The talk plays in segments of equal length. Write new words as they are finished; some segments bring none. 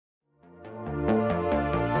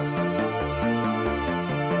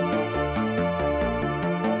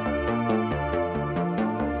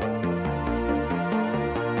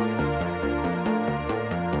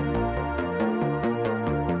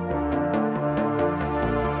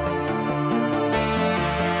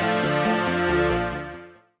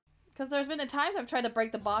there's been the times I've tried to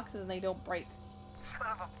break the boxes and they don't break. Son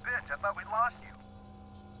of a bitch, I thought we lost you.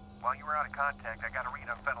 While you were out of contact, I got a read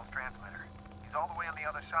on Fennel's transmitter. He's all the way on the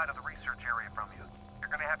other side of the research area from you. You're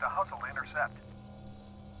gonna have to hustle to intercept.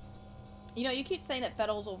 You know, you keep saying that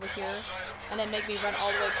Fettel's over here, and then make me run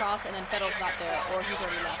all the way across, and then Fettel's not there, or he's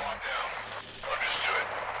already left.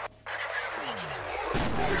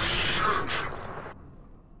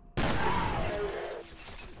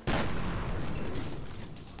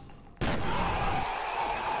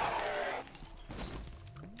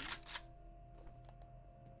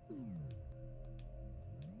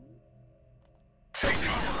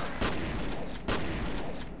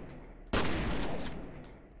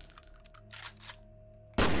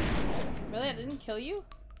 Really? I didn't kill you?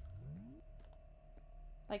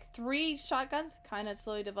 Like 3 shotguns? Kinda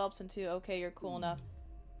slowly develops into, okay, you're cool enough.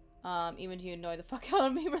 Even if you annoy the fuck out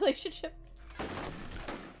of me relationship. I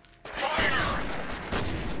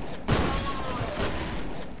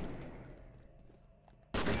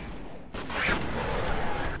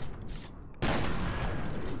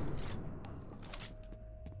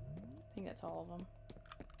think that's all of them.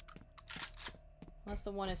 Unless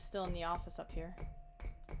the one is still in the office up here.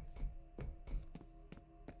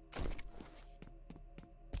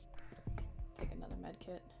 Take another med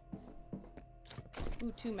kit.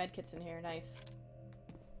 Ooh, 2 med kits in here. Nice.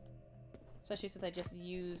 Especially since I just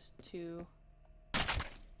used 2.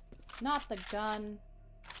 Not the gun.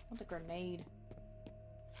 Not the grenade.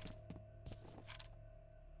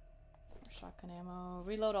 Shotgun ammo.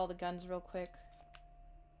 Reload all the guns real quick.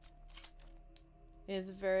 Is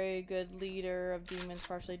a very good leader of demons,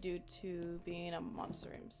 partially due to being a monster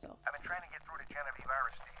himself. I've been trying to get through to Genevieve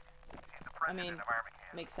Aristide. She's the president of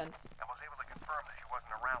Armageddon. Makes sense. I was able to confirm that she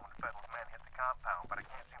wasn't around when Fettel's men hit the compound, but I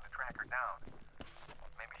can't seem to track her down.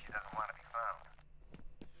 Maybe she doesn't want to be found.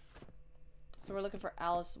 So we're looking for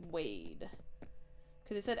Alice Wade.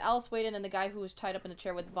 Because it said Alice Wade and then the guy who was tied up in the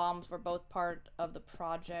chair with bombs were both part of the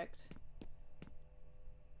project.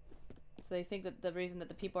 So they think that the reason that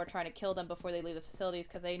the people are trying to kill them before they leave the facility is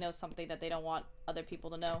because they know something that they don't want other people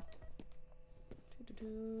to know.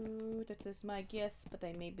 That is my guess, but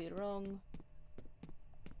I may be wrong.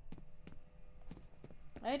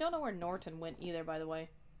 I don't know where Norton went either, by the way.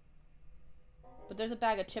 But there's a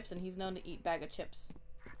bag of chips, and he's known to eat bag of chips.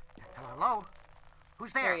 Hello?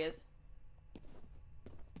 Who's there? There he is.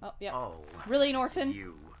 Oh, yeah. Oh. Really, Norton?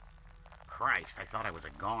 You. Christ, I thought I was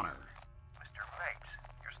a goner. Mr. Mapes,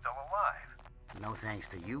 you're still alive. No thanks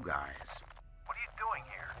to you guys. What are you doing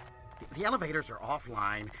here? The elevators are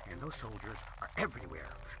offline, and those soldiers are everywhere.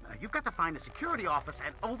 You've got to find the security office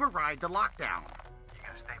and override the lockdown. You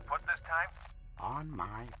gonna stay put this time? On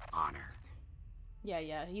my honor.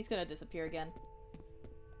 Yeah, he's gonna disappear again.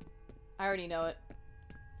 I already know it.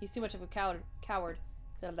 He's too much of a coward.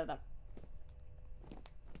 Blah, blah, blah.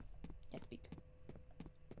 Can't speak.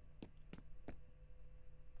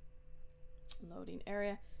 Loading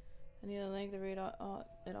area. I need a link to read it all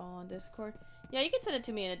on Discord. Yeah, you can send it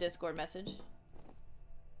to me in a Discord message.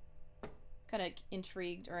 Kind of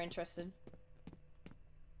intrigued or interested.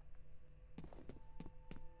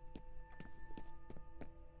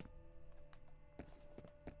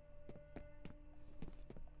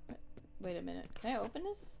 Wait a minute. Can I open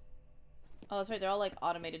this? Oh, that's right. They're all like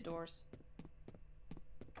automated doors.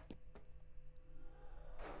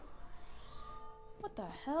 What the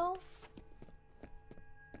hell?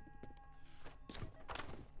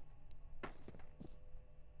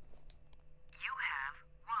 You have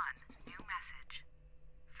one new message.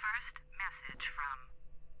 First message from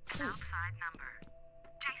outside number.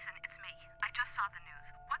 Jason, it's me. I just saw the news.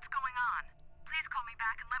 What's going on? Please call me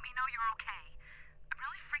back and let me know you're okay. I'm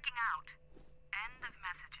really freaking out. End of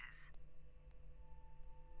messages.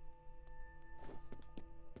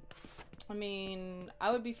 I mean, I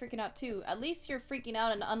would be freaking out too. At least you're freaking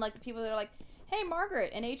out, and unlike the people that are like, hey,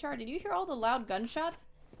 Margaret, in HR, did you hear all the loud gunshots?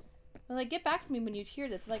 They're like, get back to me when you hear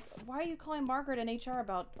this. Like, why are you calling Margaret in HR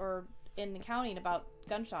about, or in accounting about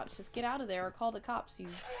gunshots? Just get out of there or call the cops, you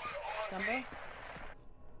dumbo.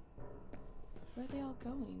 Where are they all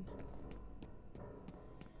going?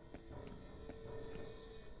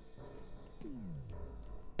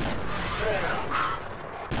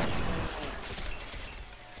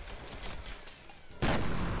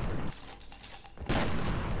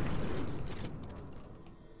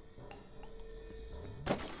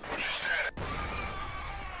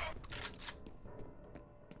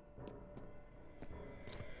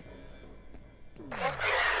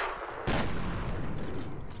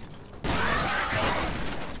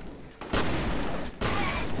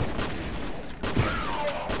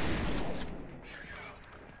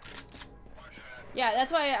 Yeah,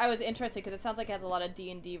 that's why I was interested, because it sounds like it has a lot of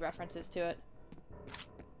D&D references to it.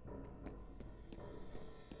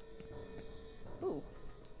 Ooh.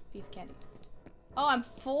 Piece of candy. Oh, I'm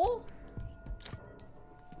full?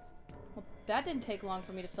 Well, that didn't take long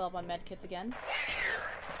for me to fill up on medkits again.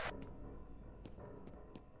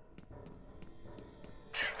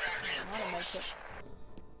 A lot of medkits.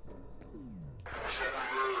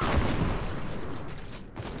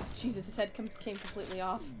 Jesus, his head came completely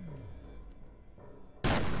off.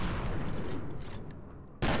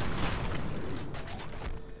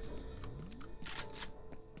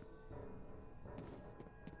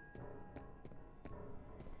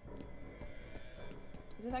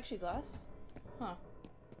 Is this actually glass? Huh.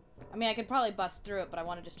 I mean, I could probably bust through it, but I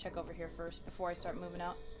want to just check over here first before I start moving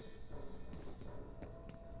out.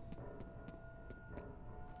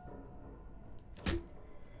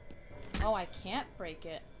 Oh, I can't break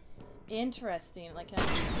it. Interesting. Like,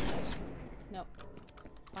 nope.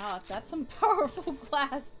 Wow, that's some powerful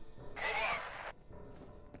glass.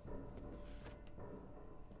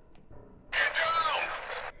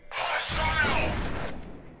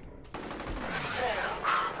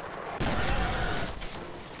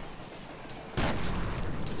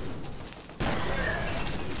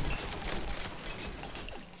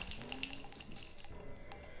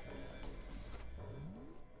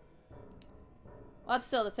 Well, that's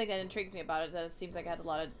still the thing that intrigues me about it, is that it seems like it has a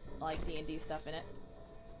lot of, like, D&D stuff in it.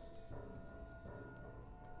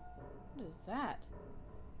 What is that?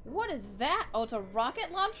 What is that? Oh, it's a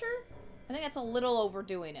rocket launcher? I think that's a little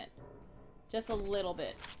overdoing it. Just a little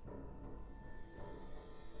bit.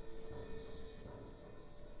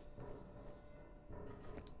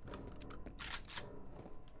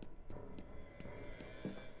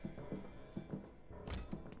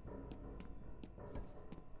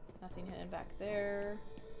 Nothing hidden back there.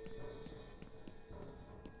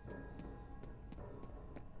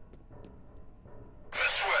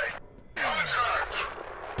 This way. On charge.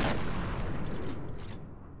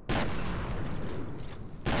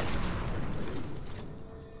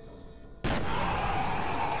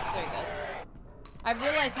 There he goes. I've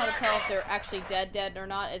realized how to tell if they're actually dead or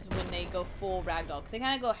not is when they go full ragdoll. Because they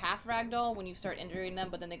kind of go half ragdoll when you start injuring them,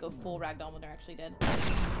 but then they go full ragdoll when they're actually dead.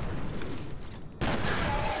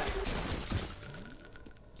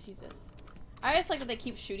 Jesus. I just like that they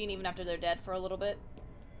keep shooting even after they're dead for a little bit.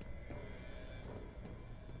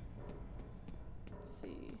 Let's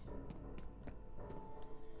see.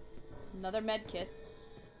 Another med kit.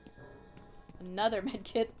 Another med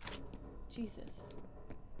kit. Jesus.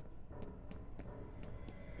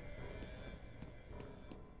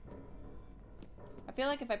 I feel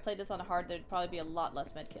like if I played this on hard, there'd probably be a lot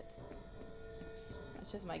less med kits.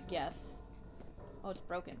 That's just my guess. Oh, it's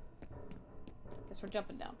broken. Guess we're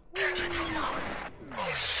jumping down.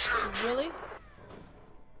 Really?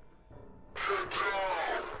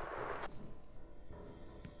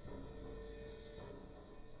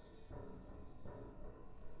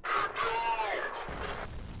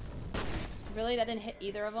 Really? That didn't hit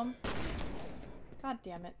either of them? God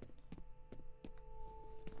damn it.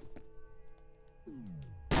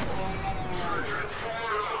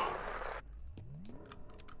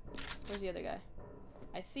 Where's the other guy?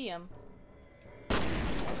 I see him.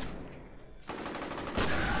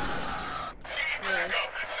 Really?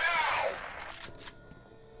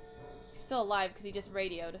 He's still alive because he just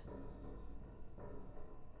radioed.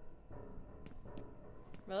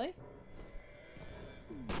 Really?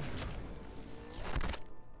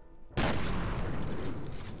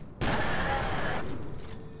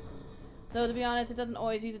 Though, to be honest, it doesn't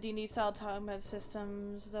always use a D&D style combat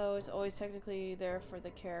systems, though it's always technically there for the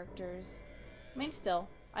characters. I mean, still.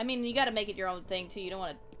 I mean, you gotta make it your own thing, too. You don't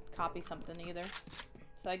want to copy something, either.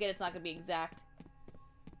 So I get it's not gonna be exact.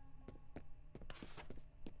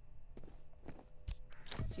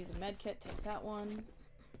 Let's use a med kit, take that one.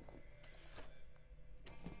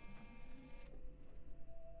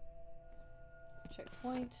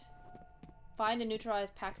 Checkpoint. Find and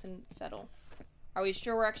neutralize Paxton Fettle. Are we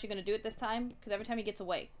sure we're actually going to do it this time? Because every time he gets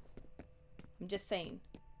away. I'm just saying.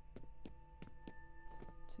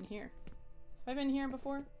 It's in here. Have I been here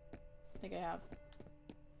before? I think I have.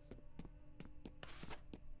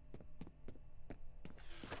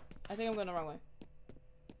 I think I'm going the wrong way.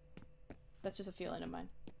 That's just a feeling of mine.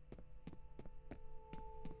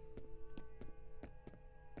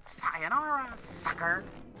 Sayonara, sucker.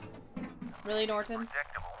 Really, Norton?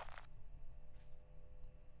 Predictable.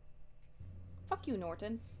 Fuck you,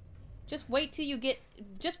 Norton. Just wait till you get...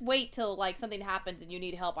 Just wait till, like, something happens and you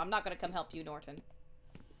need help. I'm not gonna come help you, Norton.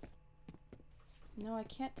 No, I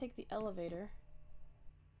can't take the elevator.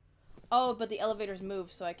 Oh, but the elevators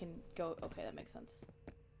move, so I can go... Okay, that makes sense.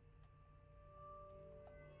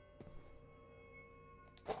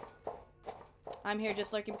 I'm here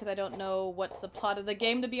just lurking because I don't know what's the plot of the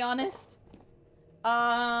game, to be honest.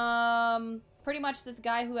 Pretty much this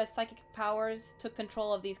guy who has psychic powers took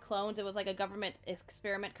control of these clones. It was like a government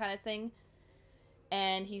experiment kind of thing.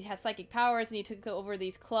 And he has psychic powers, and he took over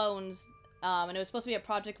these clones. And it was supposed to be a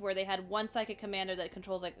project where they had one psychic commander that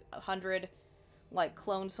controls like 100 like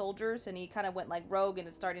clone soldiers, and he kind of went like rogue and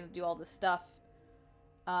is starting to do all this stuff.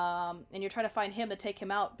 And you're trying to find him to take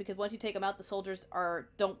him out, because once you take him out, the soldiers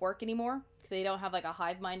don't work anymore. They don't have like a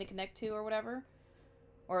hive mind to connect to or whatever,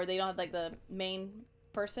 or they don't have like the main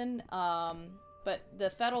person. But the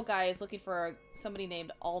federal guy is looking for somebody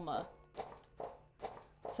named Alma.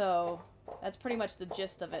 So that's pretty much the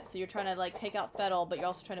gist of it. So you're trying to like take out Fettel, but you're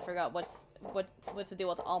also trying to figure out what's the deal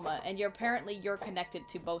with Alma, and you're connected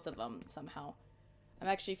to both of them somehow. I'm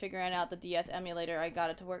actually figuring out the DS emulator. I got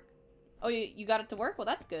it to work. Oh, you got it to work? Well,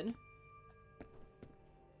 that's good.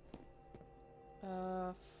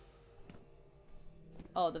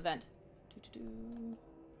 Oh, the vent.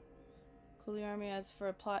 Coolie Army as for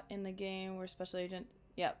a plot in the game where special agent...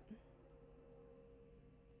 Yep.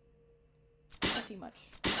 Pretty much.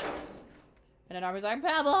 And an army's like,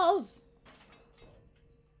 Pebbles!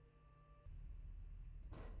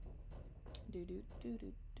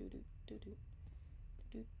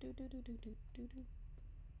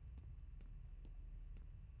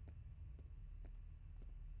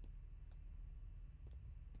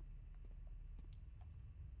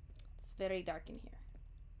 It's very dark in here.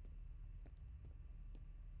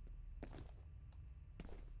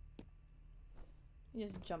 You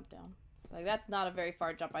just jump down. Like, that's not a very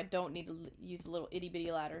far jump. I don't need to use a little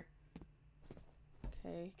itty-bitty ladder.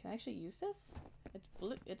 Okay, can I actually use this? It's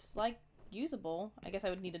blue. It's, like, usable. I guess I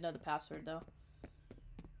would need to know the password, though.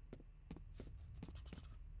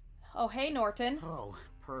 Oh, hey, Norton. Oh,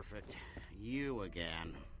 perfect. You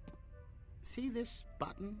again. See this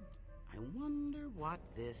button? I wonder what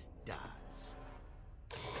this does.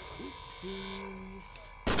 Oopsies.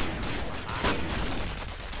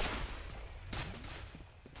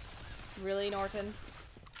 Really, Norton?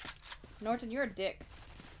 Norton, you're a dick.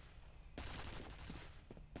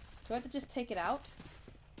 Do I have to just take it out?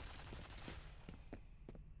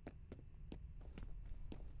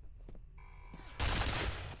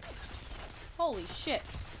 Holy shit.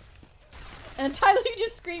 And Tyler, you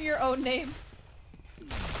just scream your own name.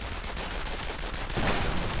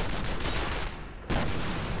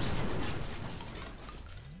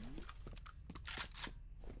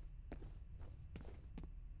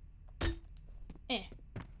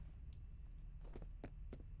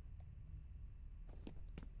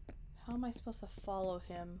 How am I supposed to follow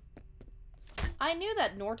him? I knew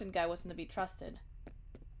that Norton guy wasn't to be trusted.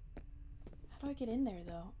 How do I get in there,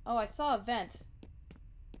 though? Oh, I saw a vent.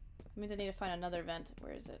 That means I need to find another vent.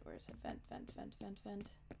 Where is it? Where is it? Vent, vent, vent, vent, vent.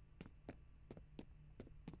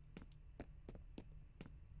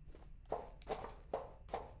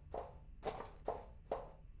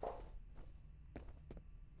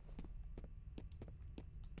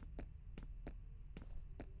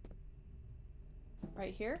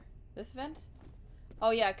 Right here? This vent?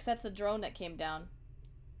 Oh yeah, because that's the drone that came down.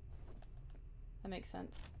 That makes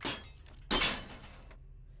sense.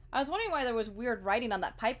 I was wondering why there was weird writing on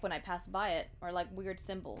that pipe when I passed by it. Or like weird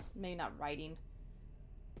symbols. Maybe not writing.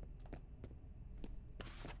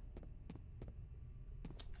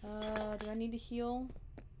 Do I need to heal?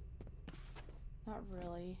 Not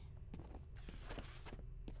really.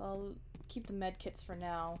 So I'll keep the med kits for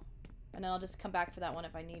now. And then I'll just come back for that one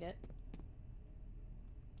if I need it.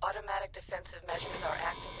 Automatic defensive measures are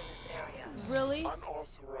active in this area. Really?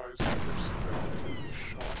 Unauthorized personnel being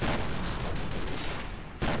shot.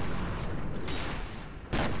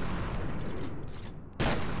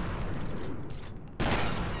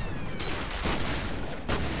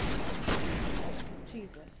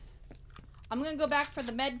 Jesus. I'm gonna go back for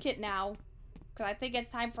the med kit now. Because I think it's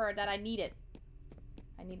time for that. I need it.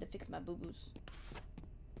 I need to fix my boo-boos.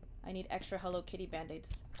 I need extra Hello Kitty band-aids.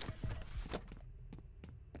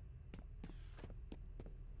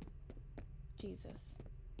 Jesus.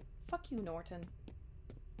 Fuck you, Norton.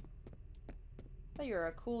 I thought you were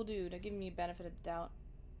a cool dude. Giving me benefit of the doubt.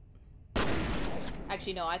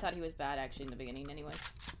 Actually, no. I thought he was bad, actually, in the beginning, anyway.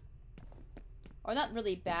 Or not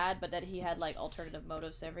really bad, but that he had, like, alternative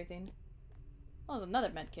motives to everything. Oh, there's another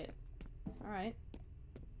medkit. Alright.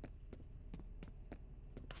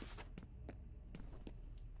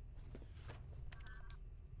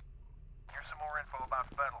 Here's some more info about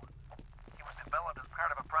Fettel. He was developed as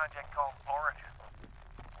part of a project called Origin.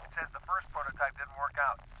 It says the first prototype didn't work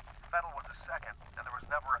out. Fettel was a second, and there was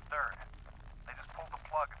never a third. They just pulled the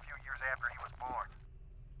plug a few years after he was born.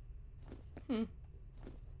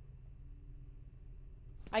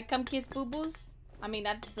 I come kiss boo-boos? I mean,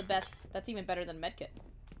 that's the best. That's even better than medkit.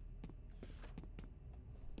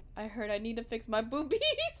 I heard I need to fix my boobies.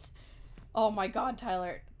 Oh my god,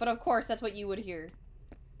 Tyler. But of course, that's what you would hear.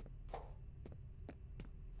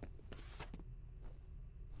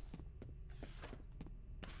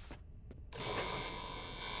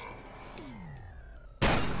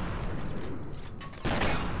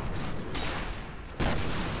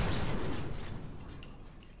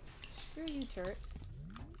 Screw you, turret.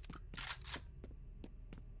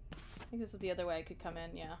 I think this is the other way I could come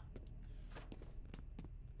in, yeah.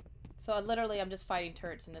 So literally I'm just fighting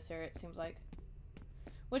turrets in this area, it seems like.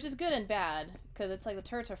 Which is good and bad, because it's like the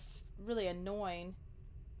turrets are really annoying.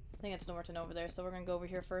 I think it's Norton over there, so we're gonna go over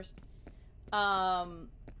here first. But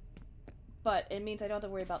it means I don't have to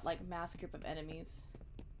worry about like mass group of enemies.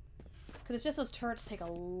 Because it's just those turrets take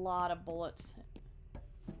a lot of bullets.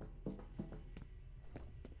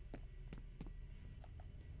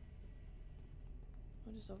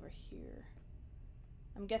 What is over here?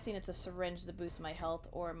 I'm guessing it's a syringe to boost my health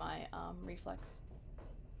or my reflex.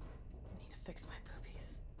 I need to fix my boobies.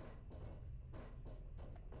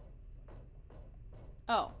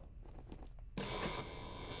 Oh.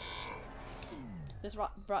 This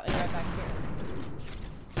brought me right back here.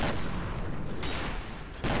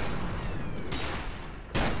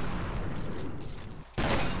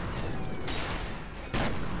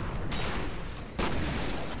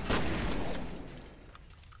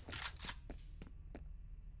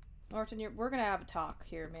 Norton, we're gonna have a talk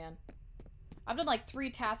here, man. I've done like 3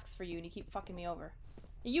 tasks for you and you keep fucking me over.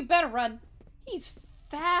 You better run. He's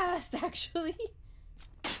fast, actually.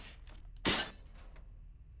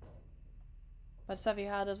 But Stuffy,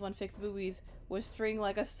 how does one fix boobies with string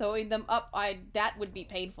like a sewing them up? That would be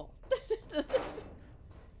painful.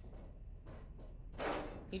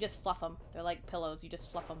 You just fluff them. They're like pillows. You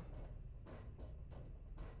just fluff them.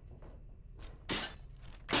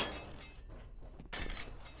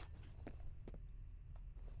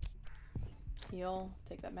 Heal.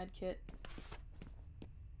 Take that med kit.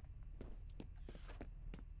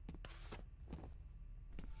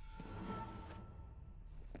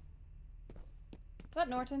 Is that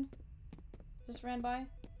Norton? Just ran by?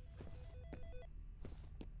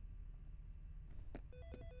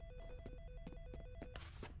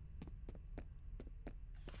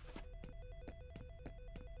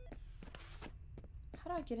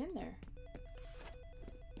 How do I get in there?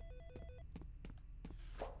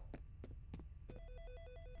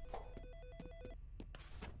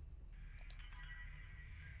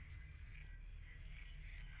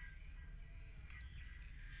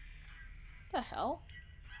 The hell?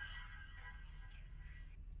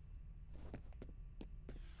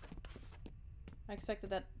 I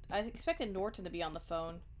expected Norton to be on the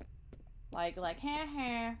phone. Like, ha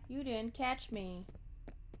ha, you didn't catch me.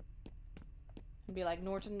 And be like,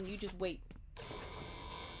 Norton, you just wait.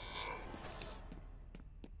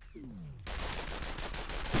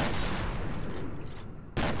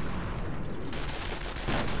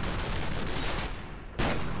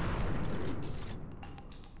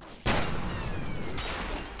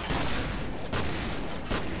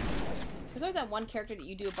 There's always that one character that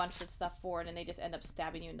you do a bunch of stuff for and then they just end up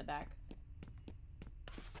stabbing you in the back.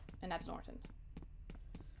 And that's Norton.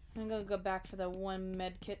 I'm gonna go back for the one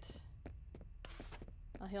med kit.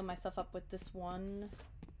 I'll heal myself up with this one.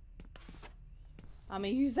 I'm gonna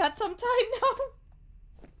use that sometime now.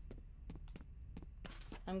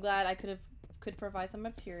 I'm glad I could provide some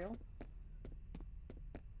material.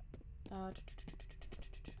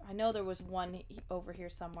 I know there was one over here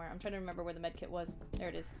somewhere. I'm trying to remember where the med kit was. There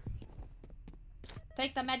it is.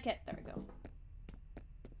 Take the medkit. There we go.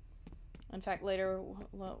 In fact, later,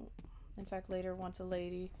 once a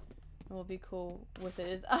lady will be cool with it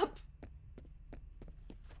is up.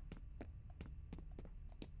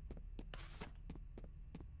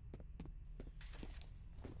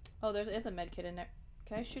 Oh, there is a medkit in there.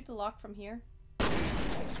 Can I shoot the lock from here?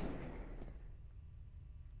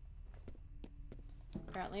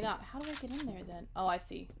 Apparently not. How do I get in there then? Oh, I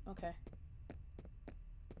see. Okay.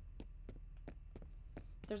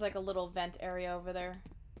 There's like a little vent area over there.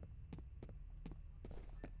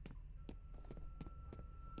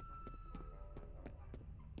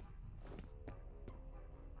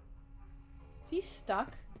 Is he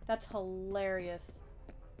stuck? That's hilarious.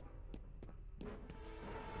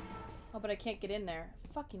 Oh, but I can't get in there.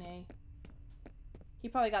 Fucking A. He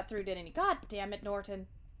probably got through, didn't he? God damn it, Norton.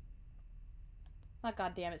 Not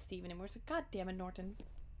god damn it, Steve anymore. It's like, god damn it, Norton.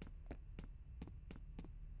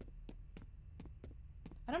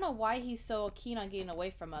 I don't know why he's so keen on getting away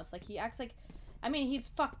from us. Like, he acts like... I mean, he's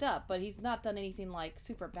fucked up, but he's not done anything, like,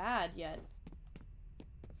 super bad yet.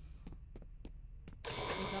 At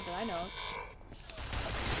least not that I know of.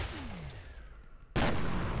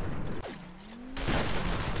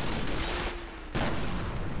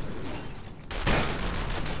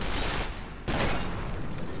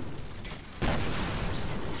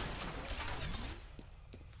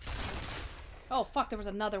 Oh, fuck, there was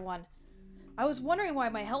another one. I was wondering why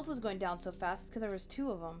my health was going down so fast, because there was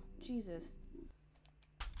 2 of them. Jesus.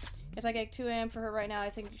 It's like 2 a.m. for her right now.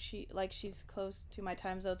 I think she's close to my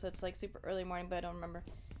time zone, so it's like super early morning, but I don't remember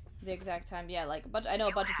the exact time. Yeah, like, but I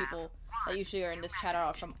know a bunch of people that usually are in this chat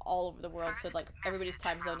are from all over the world, so like everybody's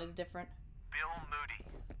time zone is different. Bill Moody.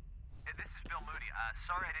 This is Bill Moody.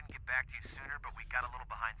 Sorry I didn't get back to you sooner, but we got a little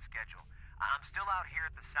behind schedule. I'm still out here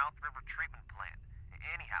at the South River Treatment Plant.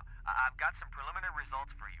 Anyhow, I've got some preliminary results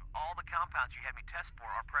for you. All the compounds you had me test for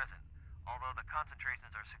are present, although the concentrations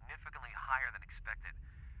are significantly higher than expected.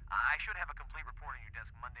 I should have a complete report on your desk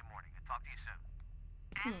Monday morning. I'll talk to you soon.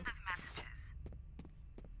 End of messages.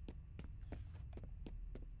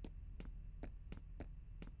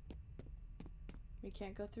 We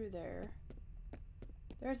can't go through there.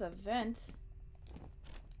 There's a vent.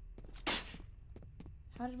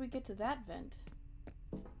 How did we get to that vent?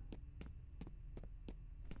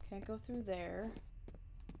 Can't go through there.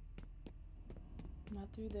 Not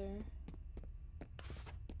through there.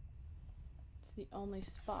 It's the only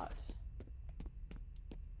spot.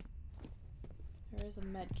 There is a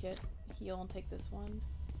med kit. Heal and take this one.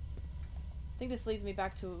 I think this leads me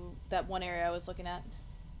back to that one area I was looking at.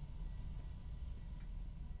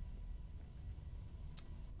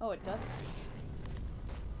 Oh, it doesn't.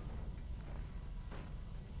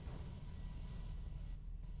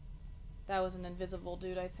 That was an invisible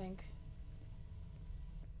dude, I think.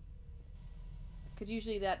 Because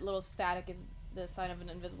usually that little static is the sign of an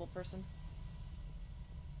invisible person.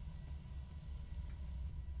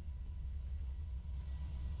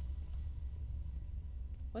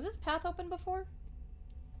 Was this path open before?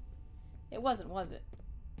 It wasn't, was it?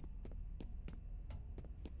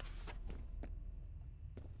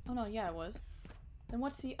 Oh no, yeah it was. Then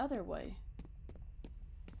what's the other way?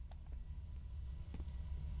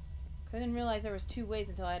 I didn't realize there was 2 ways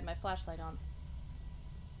until I had my flashlight on.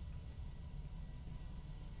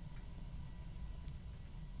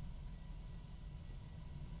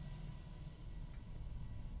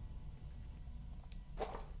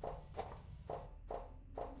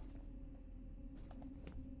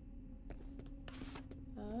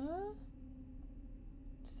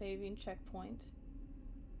 Saving checkpoint.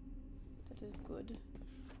 That is good.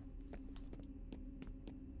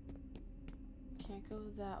 Can't go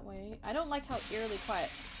that way. I don't like how eerily quiet.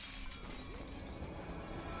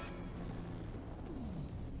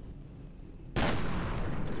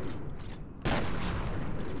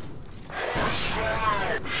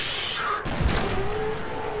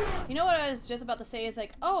 You know what I was just about to say is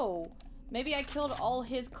like, oh, maybe I killed all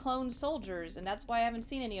his clone soldiers and that's why I haven't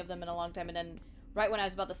seen any of them in a long time. And then right when I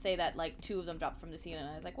was about to say that, like 2 of them dropped from the scene and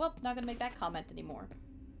I was like, well, not gonna make that comment anymore.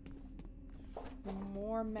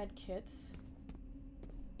 More med kits.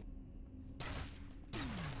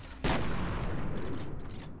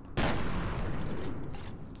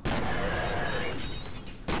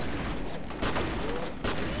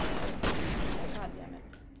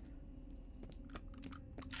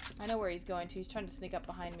 I know where he's going to. He's trying to sneak up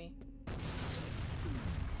behind me.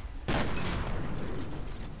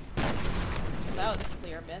 That was a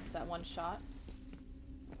clear miss, that one shot.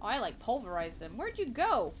 Oh, I like pulverized him. Where'd you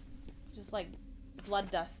go? Just like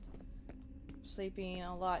blood dust. Sleeping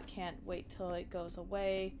a lot. Can't wait till it goes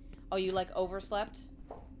away. Oh, you like overslept?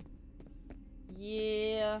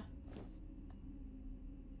 Yeah.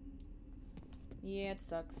 Yeah, it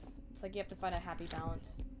sucks. It's like you have to find a happy balance.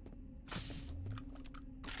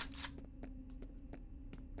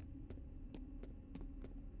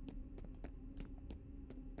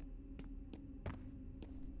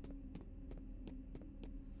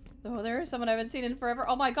 Oh, there is someone I haven't seen in forever.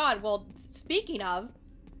 Oh my god, well, speaking of...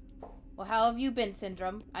 Well, how have you been,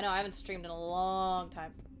 Syndrome? I know, I haven't streamed in a long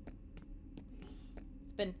time.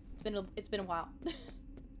 It's been a while.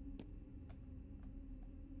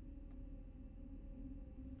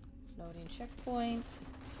 Loading checkpoint.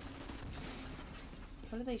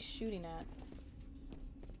 What are they shooting at?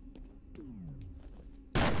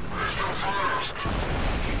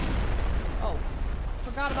 Oh,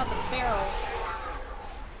 forgot about the barrel.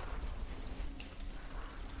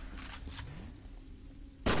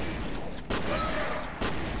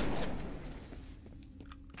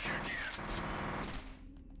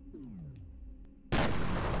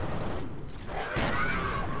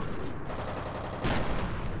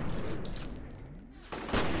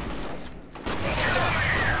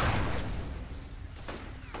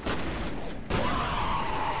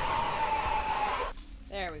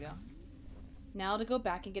 Now to go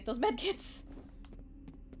back and get those medkits.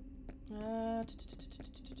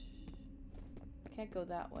 Can't go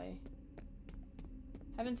that way.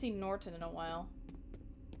 Haven't seen Norton in a while.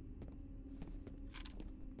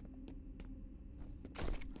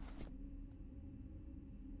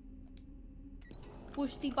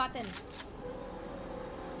 Push the button.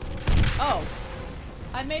 Oh.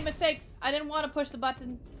 I made mistakes. I didn't want to push the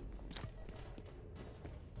button.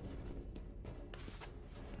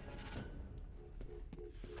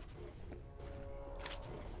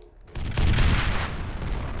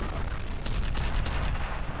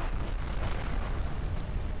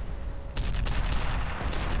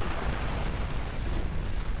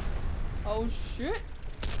 Oh shit.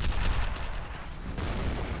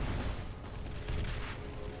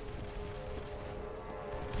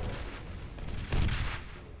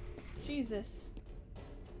 Jesus.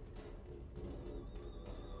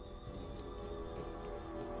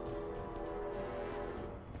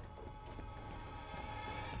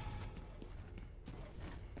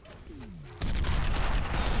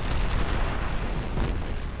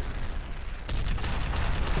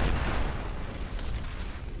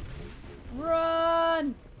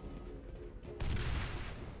 Run!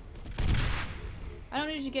 I don't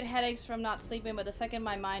usually get headaches from not sleeping, but the second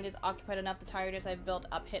my mind is occupied enough, the tiredness I've built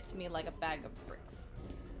up hits me like a bag of bricks.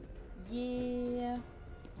 Yeah.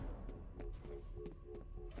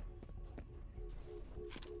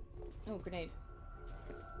 Oh, grenade.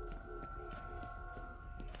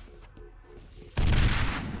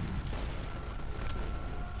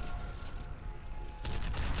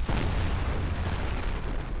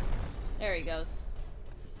 There he goes.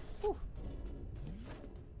 Whew.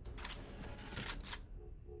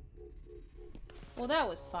 Well, that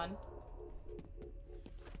was fun.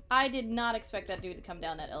 I did not expect that dude to come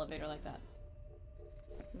down that elevator like that.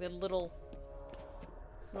 The little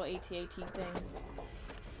AT-AT thing.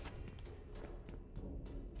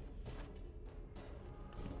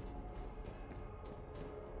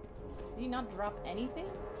 Did he not drop anything?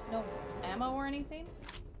 No ammo or anything?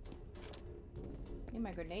 Need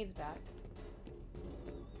my grenades back.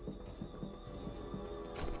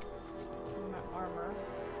 And my armor.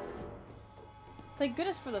 Thank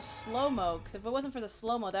goodness for the slow-mo, because if it wasn't for the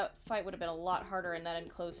slow-mo, that fight would have been a lot harder in that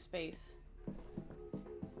enclosed space.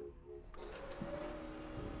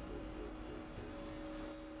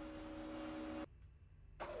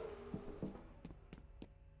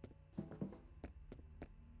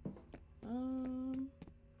 I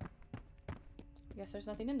guess there's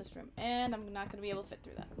nothing in this room, and I'm not going to be able to fit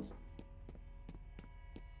through that.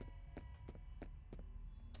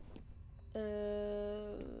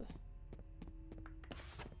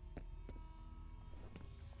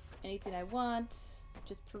 Anything I want,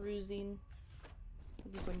 just perusing,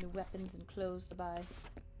 looking for new weapons and clothes to buy.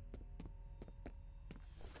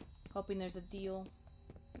 Hoping there's a deal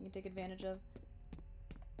I can take advantage of.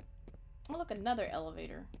 Oh look, another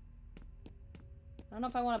elevator. I don't know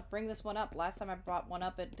if I want to bring this one up. Last time I brought one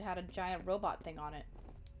up, it had a giant robot thing on it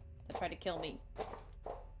that tried to kill me.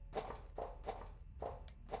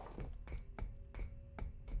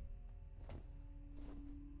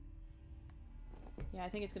 Yeah, I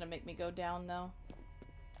think it's gonna make me go down though.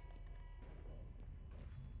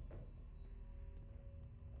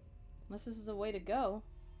 Unless this is a way to go.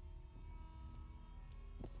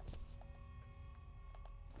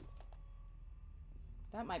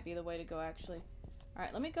 That might be the way to go, actually.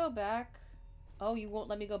 Alright, let me go back. Oh, you won't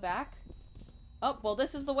let me go back? Oh, well,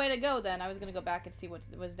 this is the way to go then. I was gonna go back and see what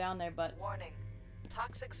was down there, but... Warning.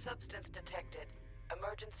 Toxic substance detected.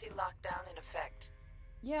 Emergency lockdown in effect.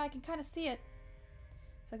 Yeah, I can kind of see it.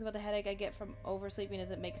 Sucks about the headache I get from oversleeping is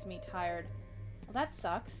it makes me tired. Well, that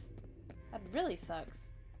sucks. That really sucks.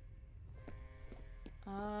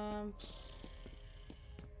 I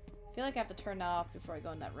feel like I have to turn that off before I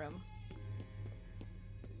go in that room.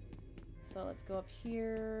 So let's go up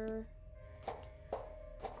here.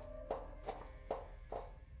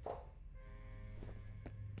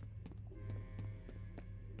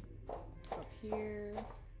 Up here.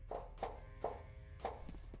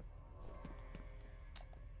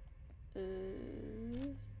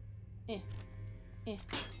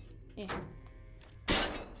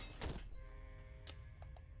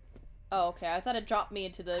 Oh, okay. I thought it dropped me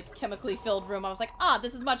into the chemically filled room. I was like, ah,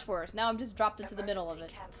 this is much worse. Now I'm just dropped into the middle of it.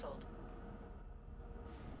 Cancelled.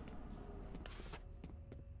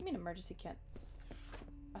 I mean, emergency can't.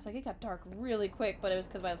 I was like, it got dark really quick, but it was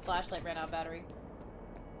because my flashlight ran out of battery.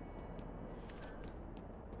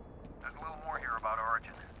 There's a little more here about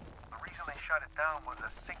Origin. The reason they shut it down was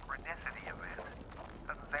a synchronicity event.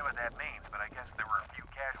 Doesn't say what that means, but I guess there were a few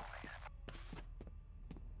casualties.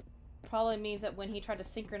 probably means that when he tried to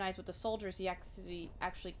synchronize with the soldiers, he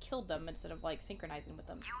actually killed them instead of, like, synchronizing with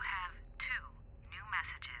them. You have 2 new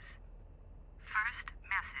messages. First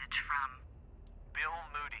message from Bill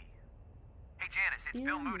Moody. Hey, Janice, it's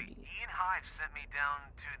Bill Moody. Ian Hives sent me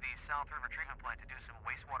down to the South River treatment plant to do some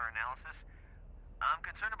wastewater analysis. I'm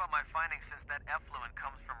concerned about my findings since that effluent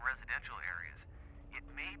comes from residential areas. It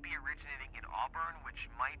may be originating in Auburn,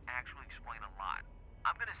 which might actually explain a lot.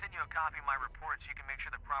 I'm going to send you a copy of my report so you can make sure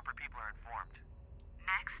the proper people are informed.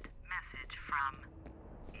 next message from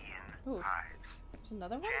Ian Ooh. Hives. There's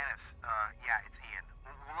another one? Janice, yeah, it's Ian.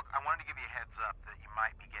 Well, look, I wanted to give you a heads up that you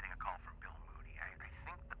might be getting a call from Bill Moody. I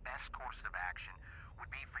think the best course of action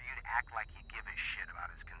would be for you to act like you give a shit about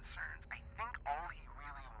his concerns. I think all he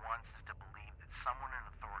really wants is to believe that someone in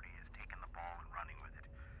authority has taken the ball and running with it.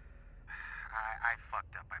 I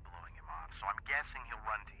fucked up by blowing him off, so I'm guessing he'll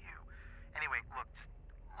run to you. Anyway, look, just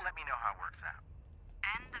let me know how it works out.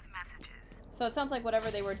 end of messages. So it sounds like whatever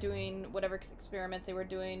they were doing, whatever experiments they were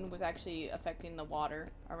doing was actually affecting the water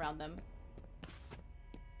around them.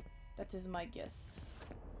 That is my guess.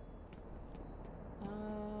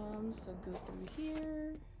 So go through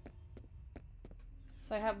here.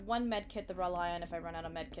 So I have 1 med kit to rely on if I run out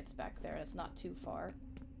of med kits back there. That's not too far.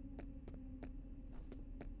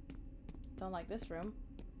 Don't like this room.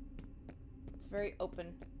 It's very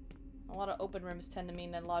open. A lot of open rooms tend to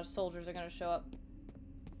mean that a lot of soldiers are going to show up.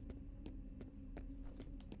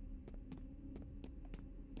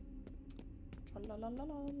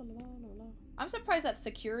 I'm surprised that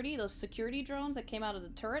those security drones that came out of the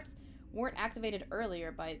turrets weren't activated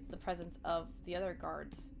earlier by the presence of the other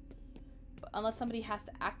guards. But unless somebody has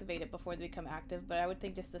to activate it before they become active, but I would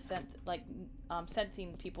think just the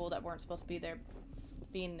sensing people that weren't supposed to be there,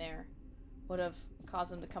 being there, would have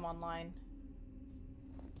caused them to come online.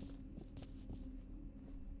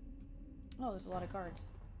 Oh, there's a lot of guards.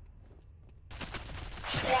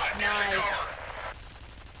 Nice.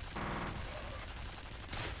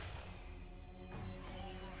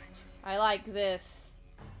 I like this.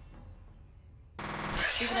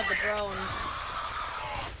 Speaking of the drones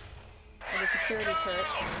and the security turret.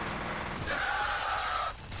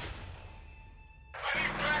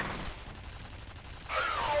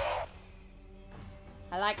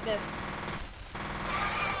 I like this.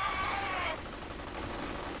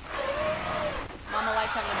 Mama likes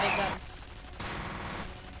having a big gun.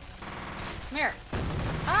 Come here.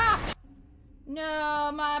 Ah!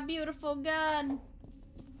 No, my beautiful gun.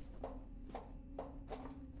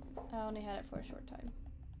 I only had it for a short time.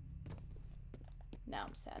 Now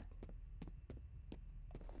I'm sad.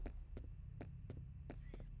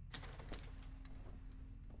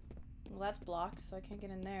 Well, that's blocked, so I can't get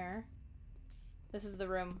in there. This is the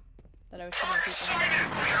room that I was shooting people in.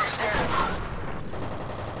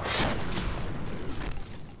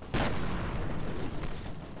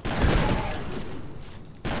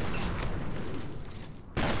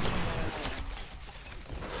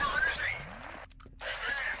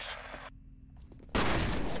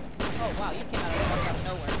 Oh wow, you came out of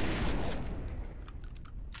nowhere.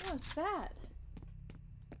 What was that?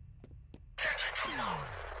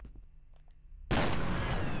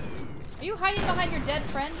 Are you hiding behind your dead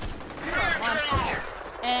friend? You are on fire.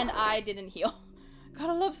 And I didn't heal.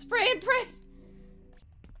 Gotta love spray and pray.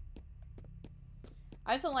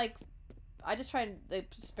 I just don't like. I just try to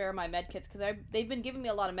spare my medkits because they've been giving me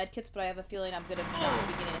a lot of medkits, but I have a feeling I'm gonna start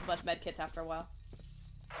beginning as much medkits after a while.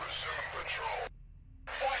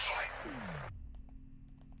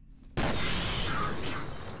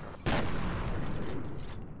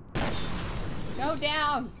 Go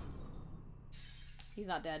down! He's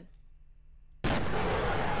not dead.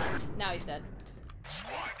 Now he's dead.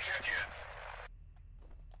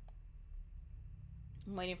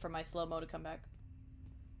 I'm waiting for my slow-mo to come back.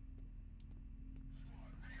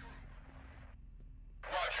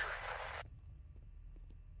 Roger.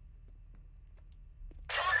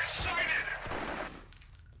 Target sighted.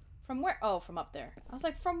 From where? Oh, from up there. I was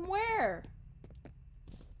like, from where?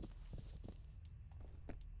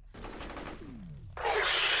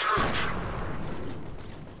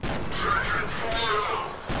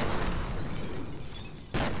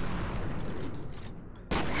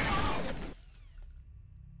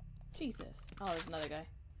 Jesus. Oh, there's another guy.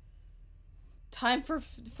 Time for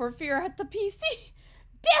fear at the PC.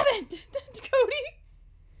 Damn it, Cody.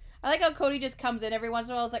 I like how Cody just comes in every once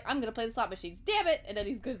in a while. I was like, I'm gonna play the slot machines. Damn it, and then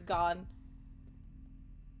he's just gone.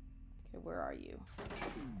 Okay, where are you?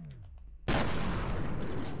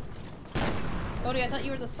 Cody, I thought you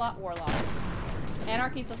were the slot warlock.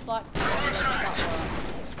 Anarchy's the slot. Warlock.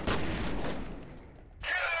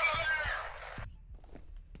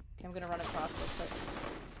 Okay, I'm gonna run across real quick.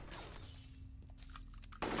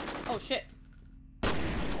 Oh shit.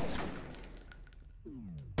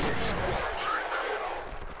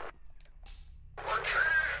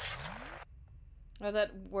 I was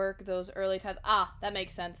at work those early times. Ah, that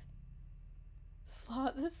makes sense.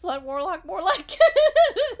 Slut warlock, more like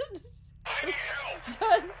it.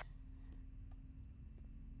 Good.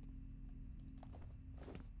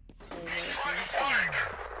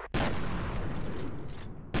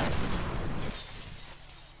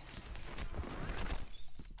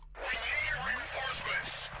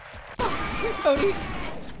 Cody. I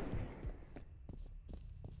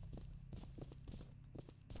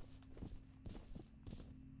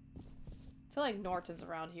feel like Norton's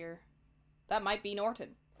around here. That might be Norton.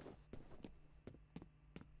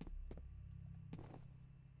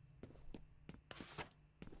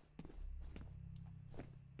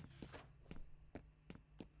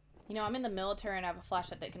 You know, I'm in the military and I have a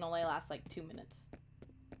flashlight that can only last like 2 minutes.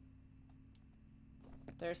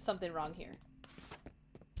 There's something wrong here.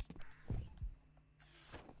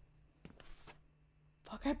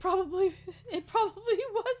 Fuck, it probably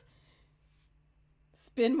was.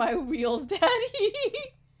 Spin my wheels, daddy.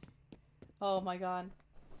 Oh my god.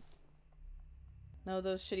 No,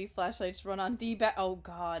 those shitty flashlights run on D-back. Oh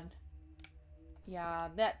god. Yeah,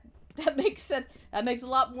 that makes sense. That makes a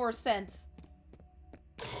lot more sense.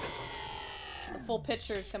 The full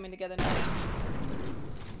picture is coming together now.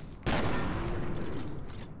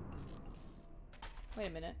 Wait a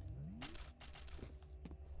minute.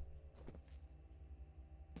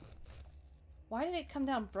 Why did it come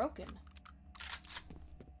down broken?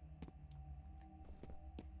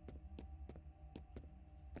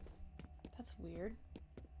 That's weird.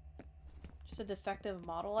 Just a defective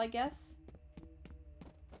model, I guess?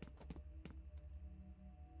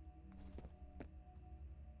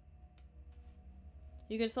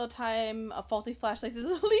 You can slow time a faulty flashlight is the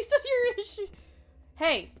least of your issue.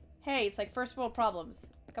 Hey, it's like first world problems.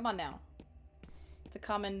 Come on now. It's a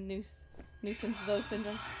common nuisance though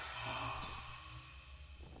syndrome.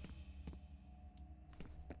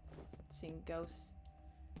 Seeing ghosts.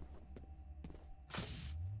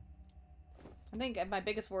 I think my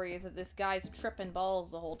biggest worry is that this guy's tripping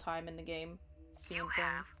balls the whole time in the game, seeing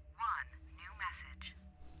things. One new message.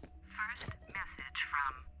 First message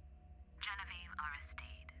from Genevieve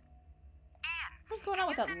Aristide. Ian, What's going on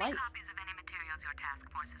with that light? copies of any materials your task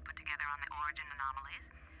force has put together on the origin anomalies.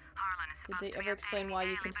 Harlan is Did they supposed to be ever explain updating why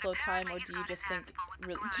me you can daily, slow but time, or apparently do you he's just got think his hands full with the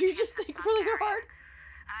really? grudge Do you just against think the really Targaryen. hard?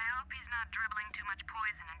 I hope he's not dribbling too much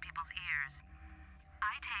poison in people's ears.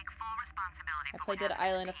 I take full responsibility I for played what Dead happened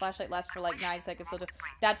Island. to A me. flashlight lasts for like 9 seconds. So Won't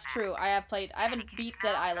bring that's this true. back. I haven't beat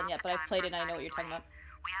Dead Island yet, but I've played it and I know what you're talking about.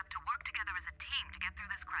 We have to work together as a team to get through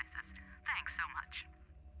this crisis. Thanks so much.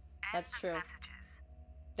 That's End of true. Messages.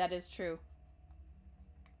 That is true.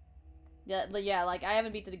 Yeah, like I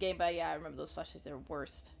haven't beat the game, but yeah, I remember those flashlights. They're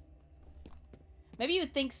worst. Maybe you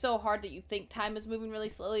think so hard that you think time is moving really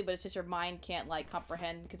slowly, but it's just your mind can't like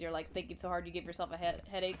comprehend because you're like thinking so hard you give yourself a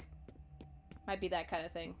headache. Might be that kind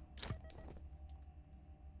of thing.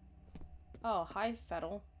 Oh, hi,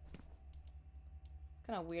 Fettel.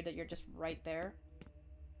 Kind of weird that you're just right there.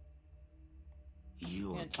 You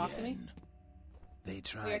gonna talk to me? again. They You're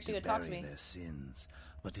tried actually to gonna talk to bury me. their sins,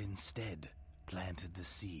 but instead planted the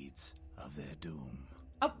seeds of their doom.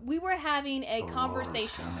 Oh, we were having a Aurora's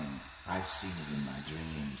conversation. coming. I've seen it in my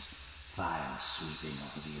dreams. Fire sweeping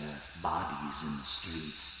over the earth, bodies in the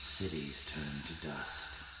streets, cities turned to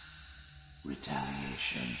dust.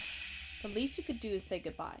 Retaliation. The least you could do is say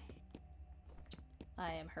goodbye.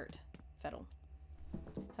 I am hurt, Fettel.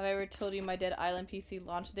 Have I ever told you my Dead Island PC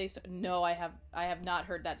launch day? No, I have not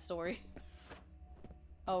heard that story.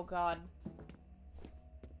 Oh god.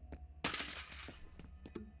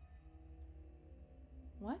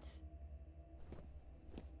 What?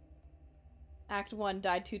 Act 1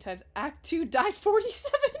 died 2 times. Act 2 died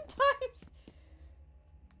 47 times!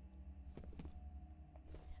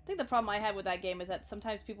 I think the problem I had with that game is that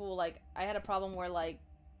sometimes people will like... I had a problem where like...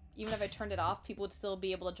 Even if I turned it off, people would still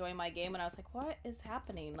be able to join my game, and I was like, what is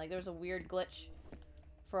happening? Like, there was a weird glitch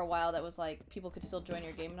for a while that was like, people could still join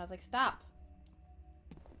your game, and I was like, stop!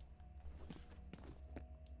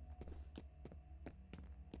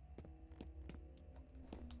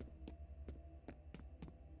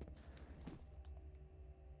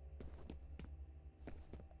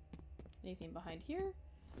 Anything behind here?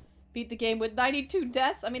 Beat the game with 92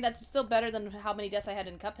 deaths? I mean, that's still better than how many deaths I had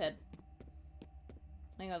in Cuphead.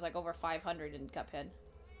 I think I was like over 500 in Cuphead.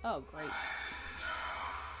 Oh, great.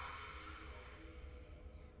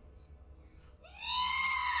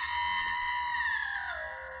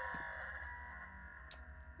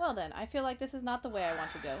 Well then, I feel like this is not the way I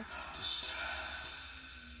want to go.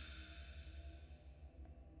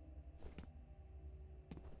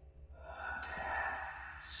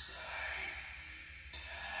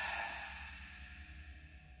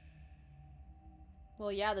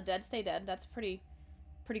 Well, yeah, the dead stay dead. That's pretty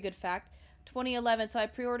good fact. 2011. So I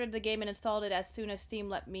pre-ordered the game and installed it as soon as Steam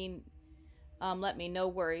let me. No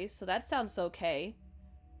worries. So that sounds okay.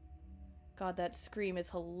 God, that scream is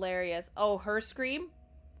hilarious. Oh, her scream?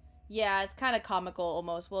 Yeah, it's kind of comical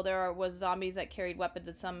almost. Well, there was zombies that carried weapons,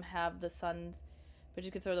 and some have the suns, but you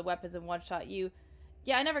can throw the weapons and one-shot you.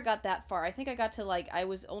 Yeah, I never got that far. I think I got to, like, I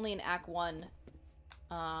was only in Act 1.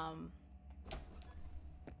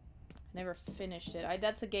 Never finished it.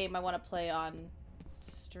 That's a game I want to play on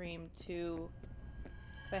stream too.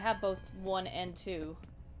 Because I have both 1 and 2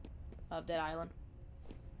 of Dead Island.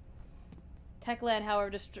 Techland, however,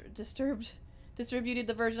 distributed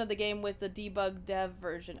the version of the game with the debug dev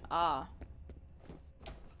version. Ah.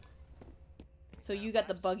 So you got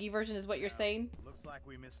the buggy version is what you're saying? Looks like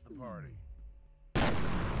we missed the party.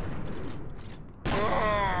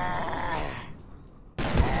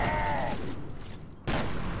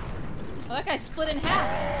 Oh, that guy split in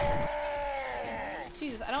half.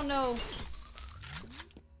 Jesus, I don't know.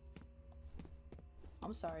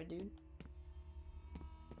 I'm sorry, dude.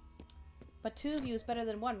 But 2 of you is better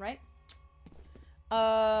than 1, right?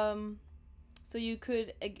 So you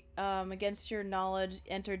could, against your knowledge,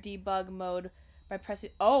 enter debug mode by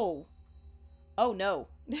pressing... Oh! Oh, no.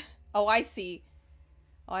 Oh, I see.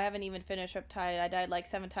 Oh, I haven't even finished Riptide. I died like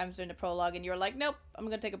 7 times during the prologue, and you're like, nope, I'm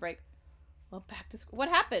gonna take a break. Well, back to school. What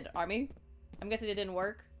happened, Army? I'm guessing it didn't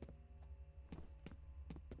work.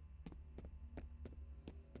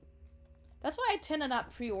 That's why I tend to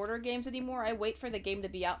not pre-order games anymore. I wait for the game to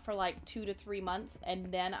be out for like 2 to 3 months,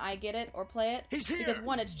 and then I get it or play it. Because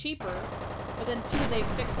 1, it's cheaper, but then 2, they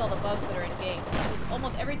fix all the bugs that are in game. It's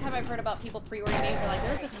almost every time I've heard about people pre-ordering games, they're like,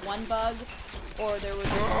 there's this one bug, or there was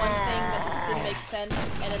this one thing that just didn't make sense,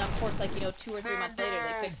 and then of course, like, you know, 2 or 3 months later,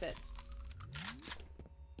 they fix it.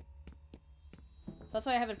 So that's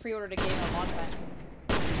why I haven't pre-ordered a game in a long time.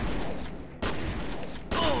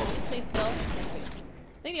 Just stay still.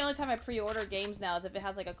 I think the only time I pre-order games now is if it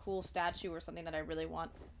has like a cool statue or something that I really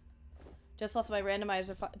want. Just lost my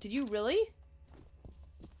randomizer. Did you really?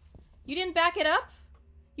 You didn't back it up?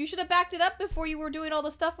 You should have backed it up before you were doing all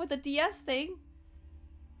the stuff with the DS thing.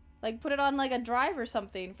 Like put it on like a drive or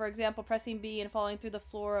something. For example, pressing B and falling through the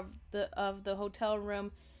floor of the hotel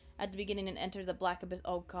room at the beginning and enter the black abyss.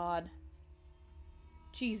 Oh god.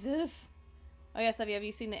 Jesus. Oh yes, have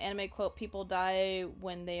you seen the anime quote, people die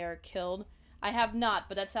when they are killed? I have not,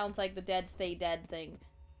 but that sounds like the dead stay dead thing.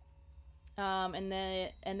 And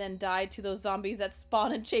then die to those zombies that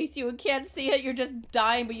spawn and chase you and can't see it. You're just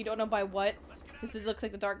dying, but you don't know by what. Just it looks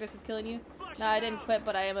like the darkness is killing you. No, I didn't quit,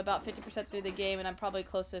 but I am about 50% through the game, and I'm probably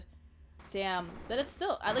close to. Damn, but it's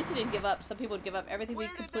still. At least you didn't give up. Some people would give up. Everything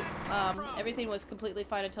everything was completely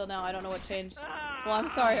fine until now. I don't know what changed. Well, I'm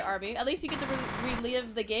sorry, Arby. At least you get to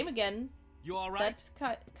relive the game again. You all right?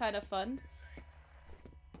 That's kind of fun,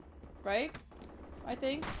 right? I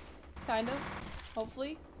think, kind of,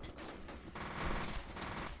 hopefully.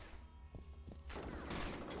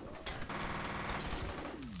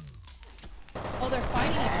 Oh, they're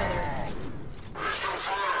fighting each other.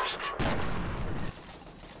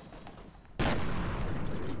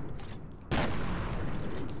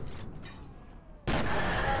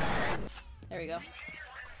 There we go.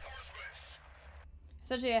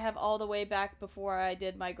 Essentially, I have all the way back before I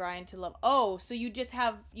did my grind to level. Oh, so you just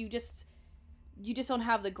don't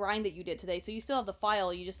have the grind that you did today. So you still have the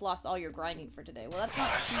file, you just lost all your grinding for today. Well, that's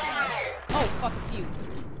not too bad. Oh, fuck, it's you.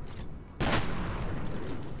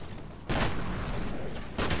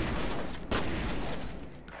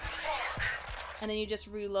 And then you just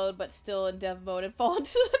reload, but still in dev mode and fall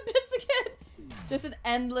into the abyss again. Just an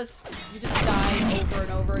endless, you just die over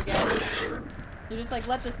and over again. You're just like,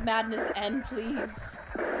 let this madness end, please.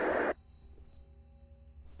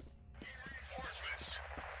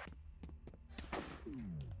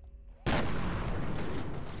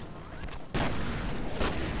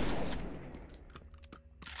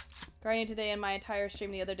 Grinding today and my entire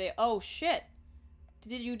stream the other day. Oh, shit.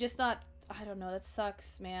 Did you just not... I don't know. That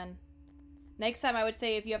sucks, man. Next time I would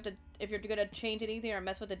say if you're gonna change anything or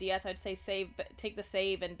mess with the DS, I'd say take the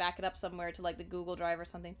save and back it up somewhere to like the Google Drive or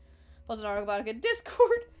something. Post an article about it in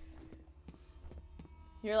Discord.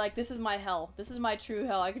 You're like, this is my hell. This is my true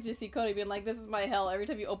hell. I could just see Cody being like, this is my hell. Every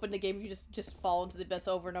time you open the game, you just fall into the abyss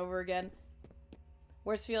over and over again.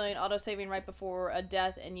 Worst feeling, auto-saving right before a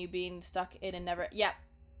death and you being stuck in and never... Yeah,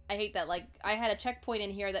 I hate that. Like, I had a checkpoint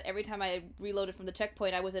in here that every time I reloaded from the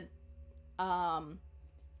checkpoint, I was in,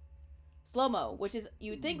 slow-mo, which is,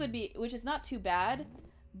 you would think would be, which is not too bad,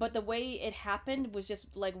 but the way it happened was just,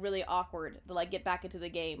 like, really awkward to, like, get back into the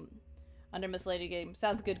game. Under miscellaneous game.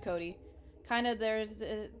 Sounds good, Cody. Kind of, there's,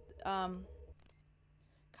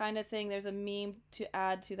 kind of thing. There's a meme to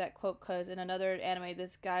add to that quote, because in another anime,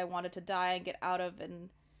 this guy wanted to die and get out of and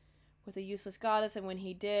with a useless goddess, and when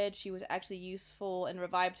he did, she was actually useful and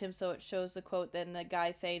revived him, so it shows the quote, then the guy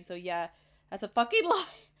saying, so yeah, that's a fucking lie.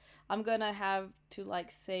 I'm gonna have to,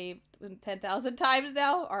 like, save 10,000 times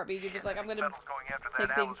now. RB, you're just like, I'm gonna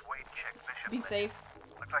take things, be safe.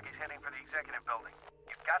 Looks like he's heading for the executive building.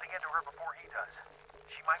 You've got to get to her before he does.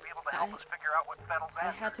 She might be able to help us figure out what Fettel's after.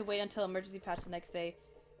 I had to wait until emergency patch the next day.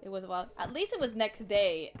 It was a while. At least it was next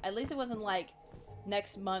day. At least it wasn't, like,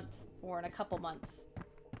 next month or in a couple months.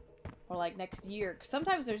 Or, like, next year. 'Cause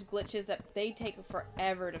sometimes there's glitches that they take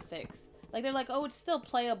forever to fix. Like, they're like, oh, it's still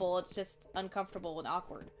playable. It's just uncomfortable and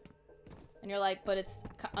awkward. And you're like, but it's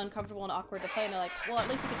uncomfortable and awkward to play. And they're like, well, at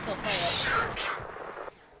least you can still play it.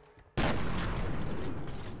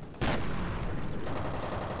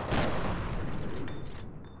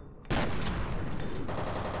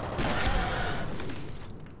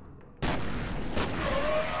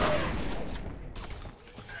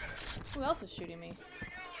 Who else is shooting me?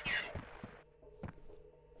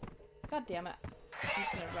 God damn it. I'm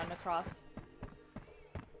just gonna run across.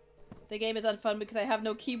 The game is unfun because I have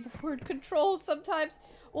no keyboard controls sometimes.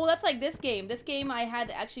 Well, that's like this game. This game I had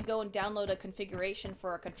to actually go and download a configuration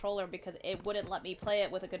for a controller because it wouldn't let me play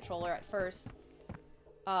it with a controller at first.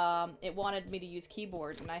 It wanted me to use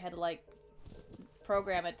keyboard, and I had to, like,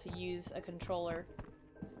 program it to use a controller.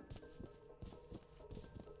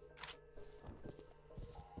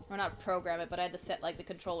 Or not program it, but I had to set, like, the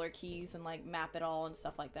controller keys and, like, map it all and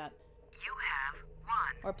stuff like that. You have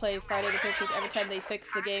one. Or play Friday the 13th. Every time they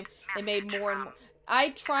fixed the game, they made more and more. I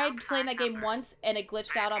tried playing that game once, and it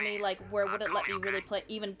glitched out on me, like, where it wouldn't let me really play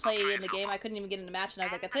in the game. I couldn't even get in a match, and I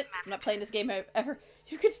was like, that's it. I'm not playing this game ever.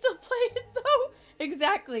 You can still play it, though.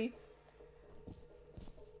 Exactly.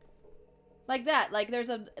 Like that. Like, there's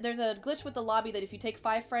a glitch with the lobby that if you take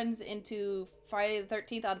 5 friends into Friday the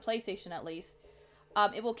 13th on PlayStation, at least,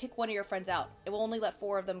 it will kick one of your friends out. It will only let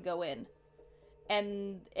 4 of them go in.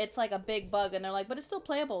 And it's like a big bug, and they're like, but it's still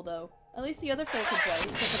playable, though. At least the other 4 can play,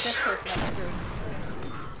 because the 5th person got screwed.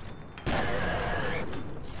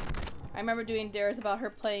 I remember doing dares about her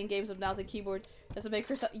playing games with mouse and keyboard. Does it make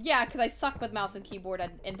her yeah, because I suck with mouse and keyboard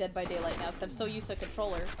in Dead by Daylight now, because I'm so used to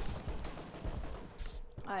controller.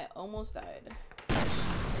 I almost died.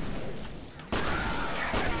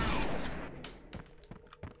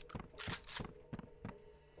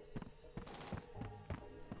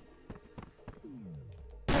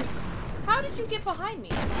 How did you get behind me?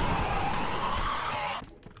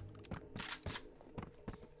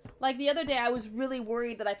 Like, the other day, I was really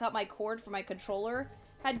worried that I thought my cord for my controller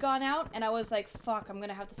had gone out, and I was like, fuck, I'm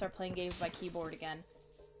gonna have to start playing games with my keyboard again.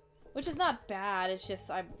 Which is not bad, it's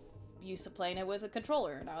just I'm used to playing it with a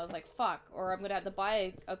controller, and I was like, fuck, or I'm gonna have to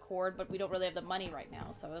buy a cord, but we don't really have the money right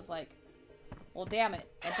now, so I was like, well, damn it.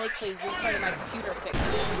 And thankfully, restarting my computer fixed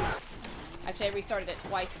it. Actually, I restarted it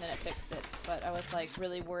twice, and then it fixed it, but I was, like,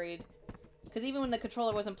 really worried. Because even when the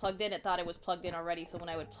controller wasn't plugged in, it thought it was plugged in already. So when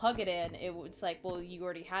I would plug it in, it was like, well, you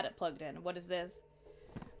already had it plugged in. What is this?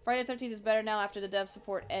 Friday the 13th is better now after the dev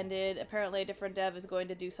support ended. Apparently a different dev is going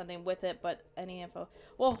to do something with it, but any info?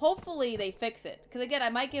 Well, hopefully they fix it. Because again, I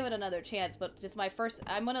might give it another chance, but just my first...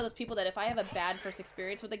 I'm one of those people that if I have a bad first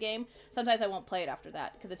experience with a game, sometimes I won't play it after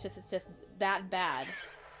that. Because it's just that bad.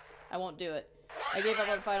 I won't do it. I gave up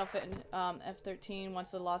on Final Fantasy F13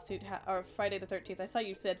 once the lawsuit or Friday the 13th. I saw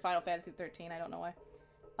you said Final Fantasy 13. I don't know why.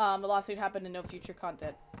 The lawsuit happened and no future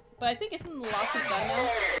content. But I think isn't the lawsuit done now?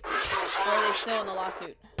 Or are they still in the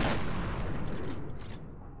lawsuit?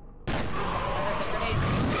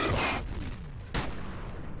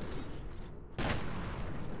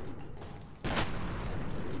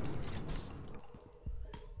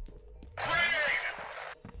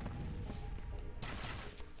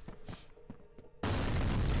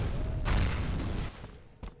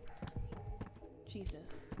 Jesus.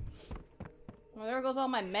 Well, there goes all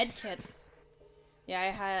my med kits.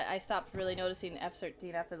 Yeah, I stopped really noticing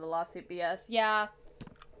F13 after the lawsuit BS. Yeah,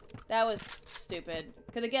 that was stupid.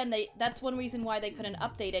 Because again, that's one reason why they couldn't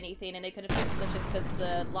update anything and they couldn't fix glitches because of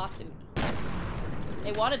the lawsuit.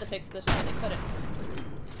 They wanted to fix glitches, but they couldn't.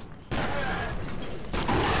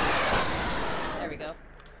 There we go.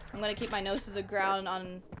 I'm gonna keep my nose to the ground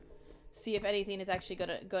on see if anything is actually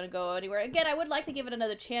gonna go anywhere. Again, I would like to give it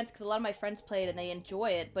another chance because a lot of my friends play it and they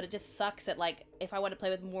enjoy it, but it just sucks that, like, if I want to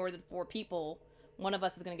play with more than 4 people, one of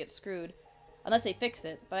us is gonna get screwed. Unless they fix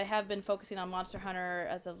it. But I have been focusing on Monster Hunter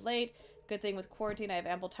as of late. Good thing with quarantine, I have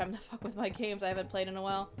ample time to fuck with my games I haven't played in a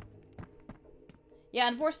while. Yeah,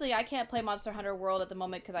 unfortunately, I can't play Monster Hunter World at the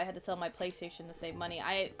moment because I had to sell my PlayStation to save money.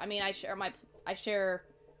 I mean, I share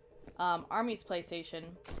Army's PlayStation,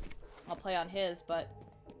 I'll play on his, but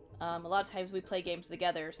a lot of times we play games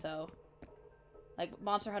together, so like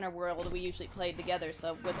Monster Hunter World we usually play together,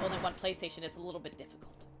 so with only one PlayStation it's a little bit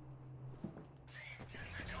difficult.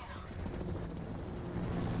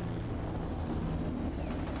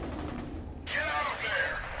 Get out of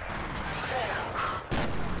there!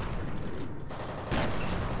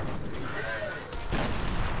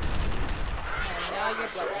 And now you're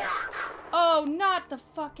bloodless. Oh, not the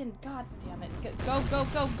fucking... God damn it. Go, go,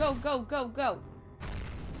 go, go, go, go, go.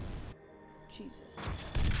 Jesus.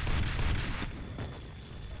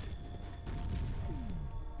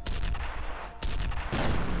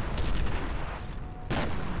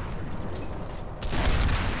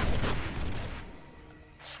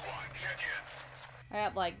 Squad, check in. I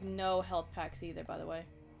have, like, no health packs either, by the way.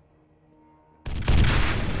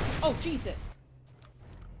 Oh, Jesus.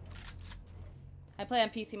 I play on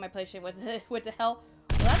PC, my PlayStation. What the hell?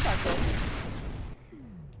 Well, that's not good.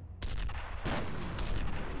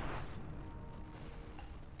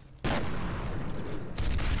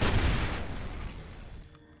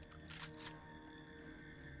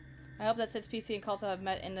 I hope that since PC and Culto have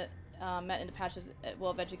met in the patches, it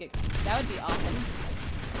will eventually get. That would be awesome.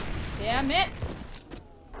 Damn it!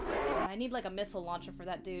 I need like a missile launcher for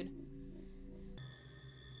that dude.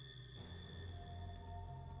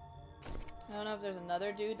 I don't know if there's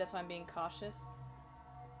another dude, that's why I'm being cautious.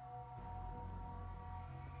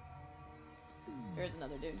 There's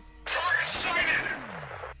another dude. Target sighted!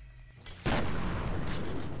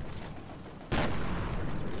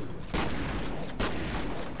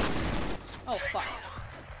 Oh, fuck.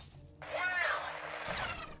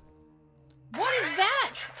 Where? What is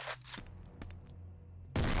that?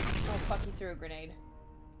 Oh, fuck, he threw a grenade.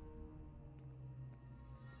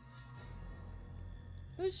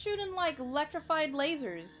 Who's shooting, like, electrified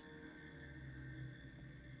lasers?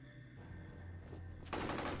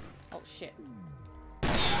 Oh, shit. I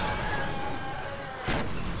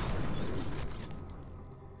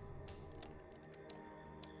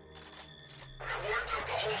wiped out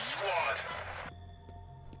the whole squad.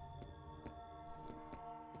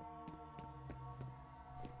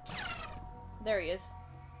 There he is.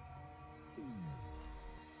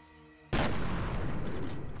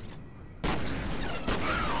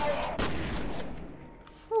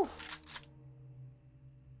 Whew.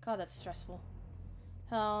 God, that's stressful.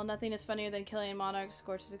 Hell, nothing is funnier than killing monarchs,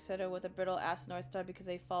 scorches, etc. with a brittle ass North Star because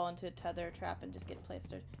they fall into a tether trap and just get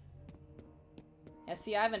plastered. Yeah,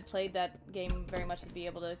 see, I haven't played that game very much to be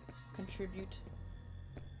able to contribute.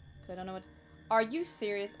 'Cause I don't know what... Are you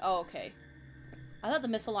serious? Oh, okay. I thought the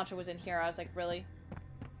missile launcher was in here. I was like, really?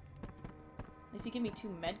 At least you give me 2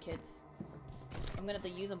 medkits. I'm gonna have to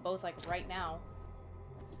use them both, like, right now.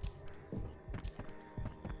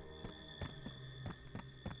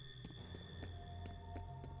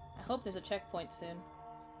 I hope there's a checkpoint soon.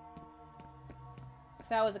 Because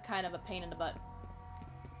that was a kind of a pain in the butt.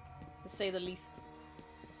 To say the least.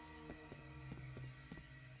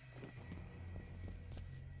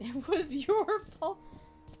 It was your fault.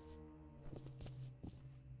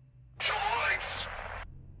 Lights!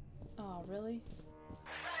 Oh, really?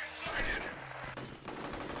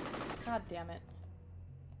 God damn it.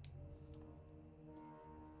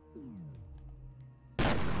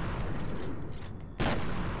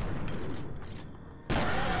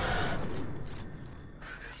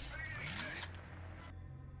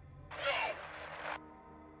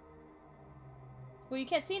 Well, you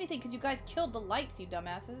can't see anything because you guys killed the lights, you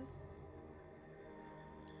dumbasses.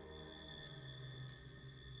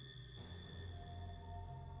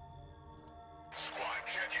 Squad,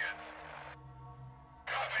 check in.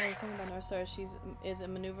 The thing about North Star, she's is a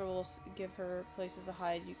maneuverable. Give her places to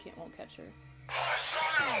hide. You won't catch her.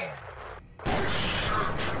 Hostile!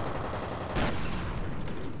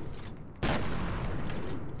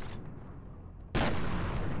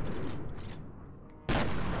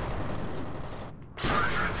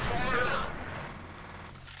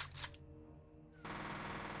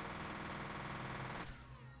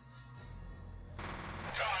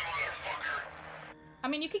 I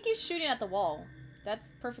mean, you could keep shooting at the wall.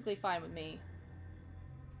 That's perfectly fine with me.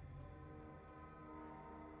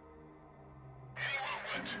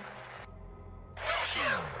 No,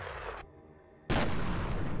 sir!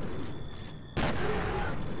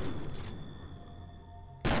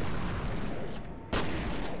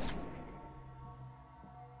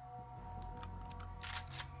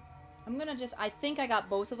 I'm gonna just... I think I got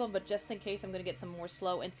both of them, but just in case, I'm gonna get some more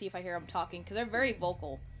slow and see if I hear them talking, because they're very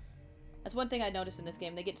vocal. That's one thing I noticed in this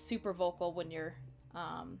game. They get super vocal when you're,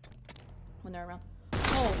 when they're around.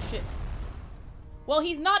 Oh, shit. Well,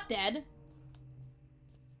 he's not dead.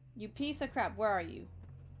 You piece of crap. Where are you?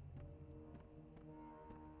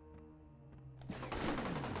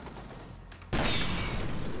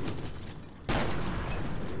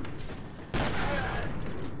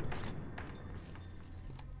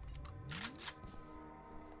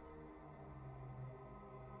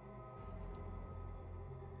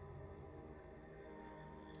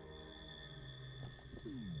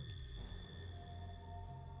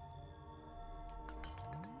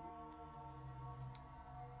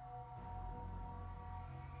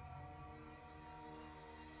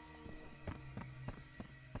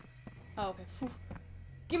 Oh, okay. Whew.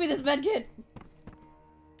 Give me this medkit!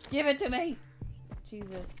 Give it to me!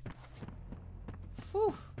 Jesus.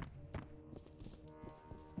 Whew.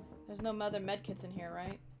 There's no other medkits in here,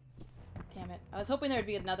 right? Damn it. I was hoping there'd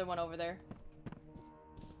be another one over there.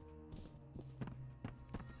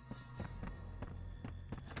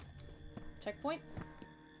 Checkpoint?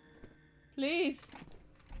 Please!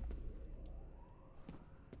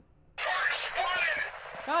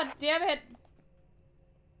 God damn it!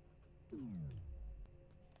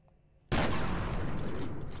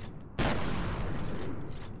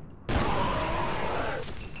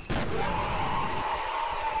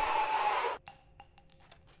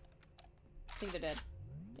 I think they're dead.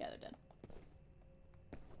 Yeah, they're dead.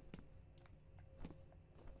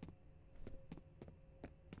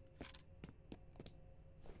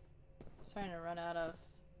 Starting to run out of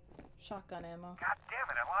shotgun ammo. God damn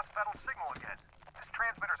it, I lost Fettel's signal again. This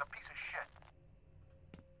transmitter's a piece of shit.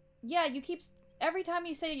 Yeah, you keep... Every time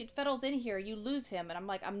you say Fettel's in here, you lose him. And I'm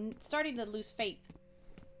like, I'm starting to lose faith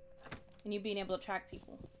in you being able to track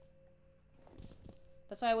people.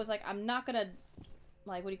 That's why I was like, I'm not gonna...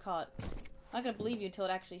 Like, what do you call it? I'm not gonna believe you until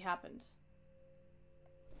it actually happens.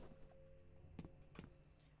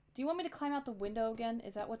 Do you want me to climb out the window again?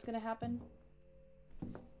 Is that what's gonna happen?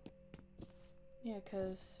 Yeah,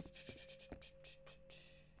 because...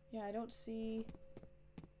 Yeah, I don't see...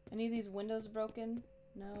 Any of these windows broken?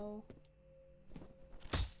 No.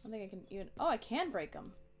 I don't think I can even... Oh, I can break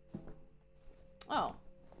them. Oh.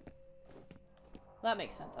 That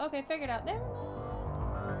makes sense. Okay, figured out. Never mind.